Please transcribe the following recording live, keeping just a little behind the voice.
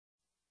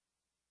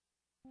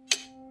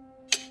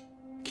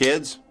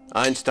Kids,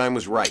 Einstein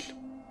was right.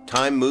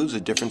 Time moves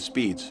at different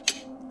speeds.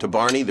 To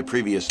Barney, the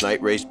previous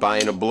night raced by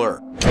in a blur.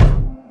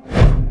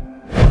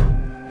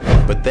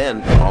 But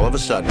then, all of a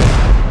sudden,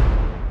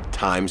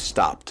 time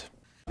stopped.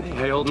 Hey,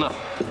 how you holding up?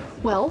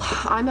 Well,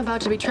 I'm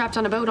about to be trapped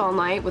on a boat all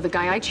night with the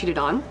guy I cheated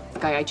on, the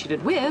guy I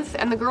cheated with,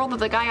 and the girl that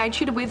the guy I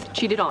cheated with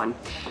cheated on.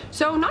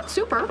 So, not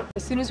super.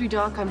 As soon as we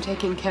dock, I'm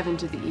taking Kevin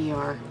to the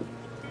ER.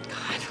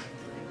 God,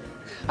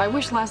 I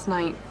wish last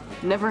night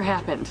never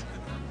happened.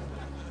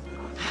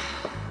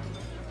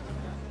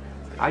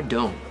 I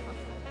don't.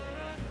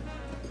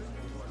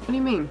 What do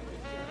you mean?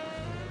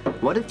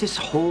 What if this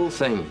whole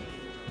thing,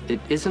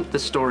 it isn't the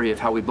story of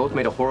how we both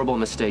made a horrible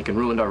mistake and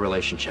ruined our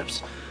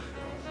relationships?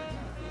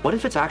 What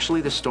if it's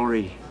actually the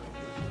story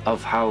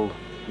of how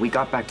we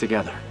got back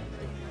together?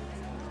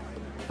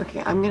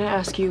 Okay, I'm gonna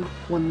ask you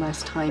one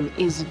last time.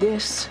 Is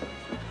this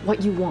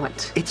what you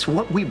want? It's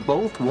what we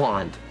both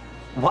want.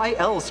 Why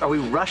else are we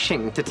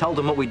rushing to tell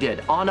them what we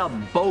did? On a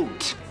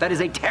boat. That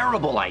is a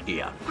terrible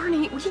idea.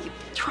 Barney, we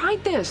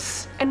tried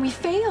this, and we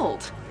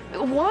failed.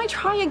 Why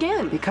try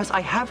again? Because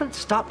I haven't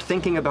stopped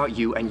thinking about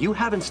you, and you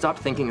haven't stopped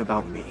thinking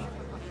about me.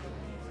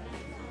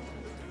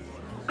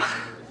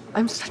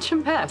 I'm such a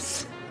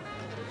mess.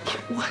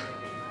 What?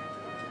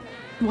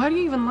 Why do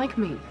you even like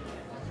me?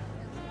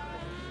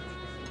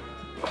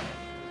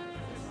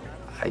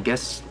 I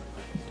guess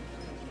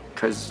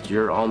because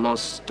you're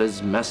almost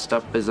as messed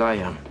up as I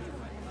am.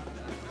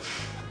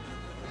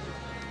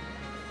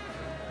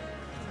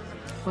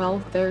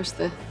 Well, there's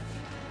the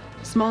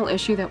small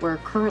issue that we're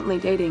currently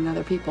dating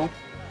other people.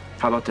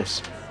 How about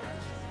this?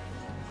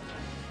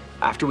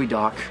 After we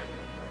dock,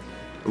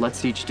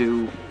 let's each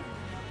do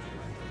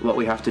what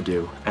we have to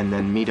do, and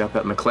then meet up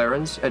at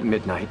McLaren's at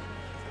midnight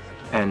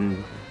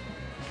and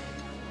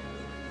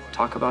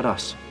talk about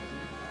us.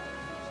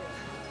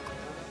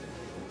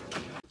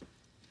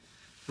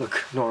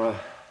 Look, Nora,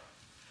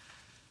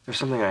 there's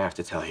something I have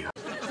to tell you.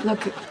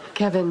 Look,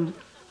 Kevin,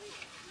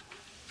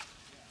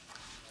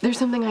 there's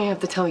something I have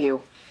to tell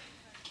you.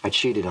 I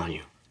cheated on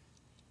you.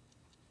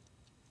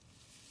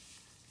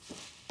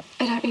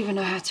 I don't even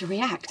know how to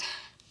react.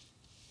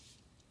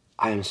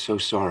 I am so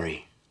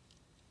sorry.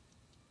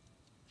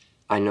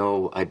 I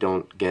know I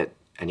don't get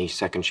any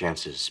second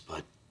chances,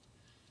 but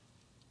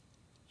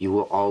you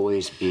will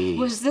always be...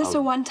 Was this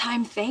a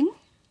one-time thing?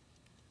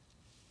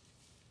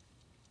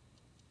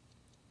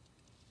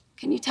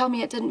 Can you tell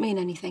me it didn't mean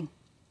anything?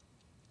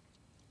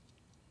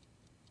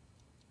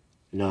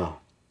 No.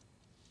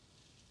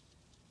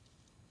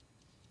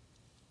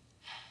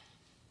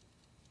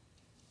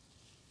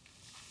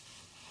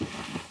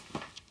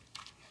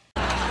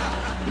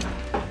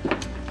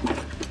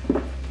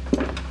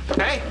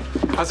 Hey,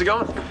 how's it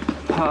going?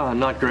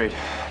 Not great.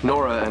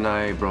 Nora and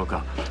I broke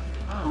up.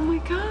 Oh my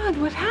God,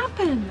 what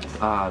happened?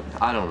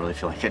 I don't really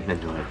feel like getting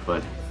into it,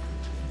 but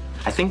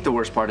I think the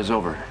worst part is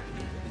over.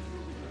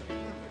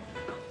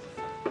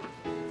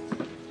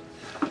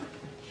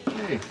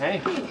 Hey.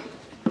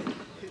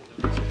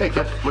 Hey,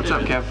 Kev. What's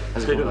up, Kev?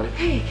 How's it going, buddy?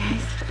 Hey,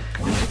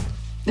 guys.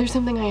 There's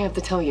something I have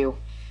to tell you.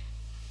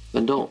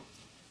 Then don't.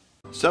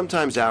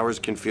 Sometimes hours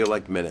can feel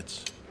like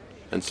minutes,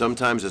 and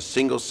sometimes a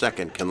single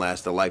second can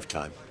last a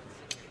lifetime.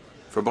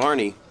 For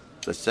Barney,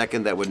 the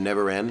second that would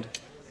never end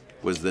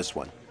was this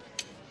one.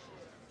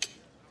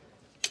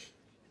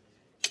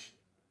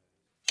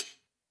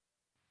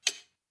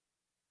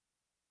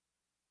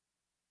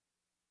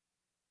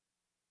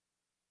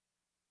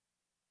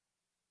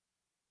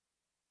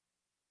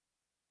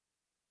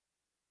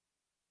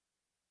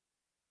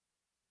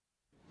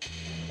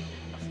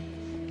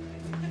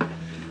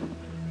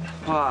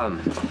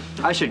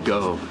 I should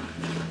go.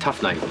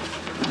 Tough night.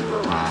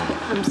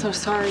 I'm so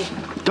sorry.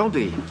 Don't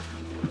be.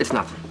 It's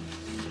nothing.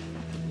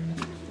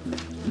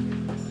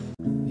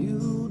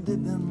 You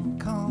didn't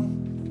come,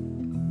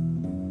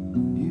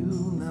 you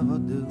never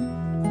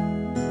do.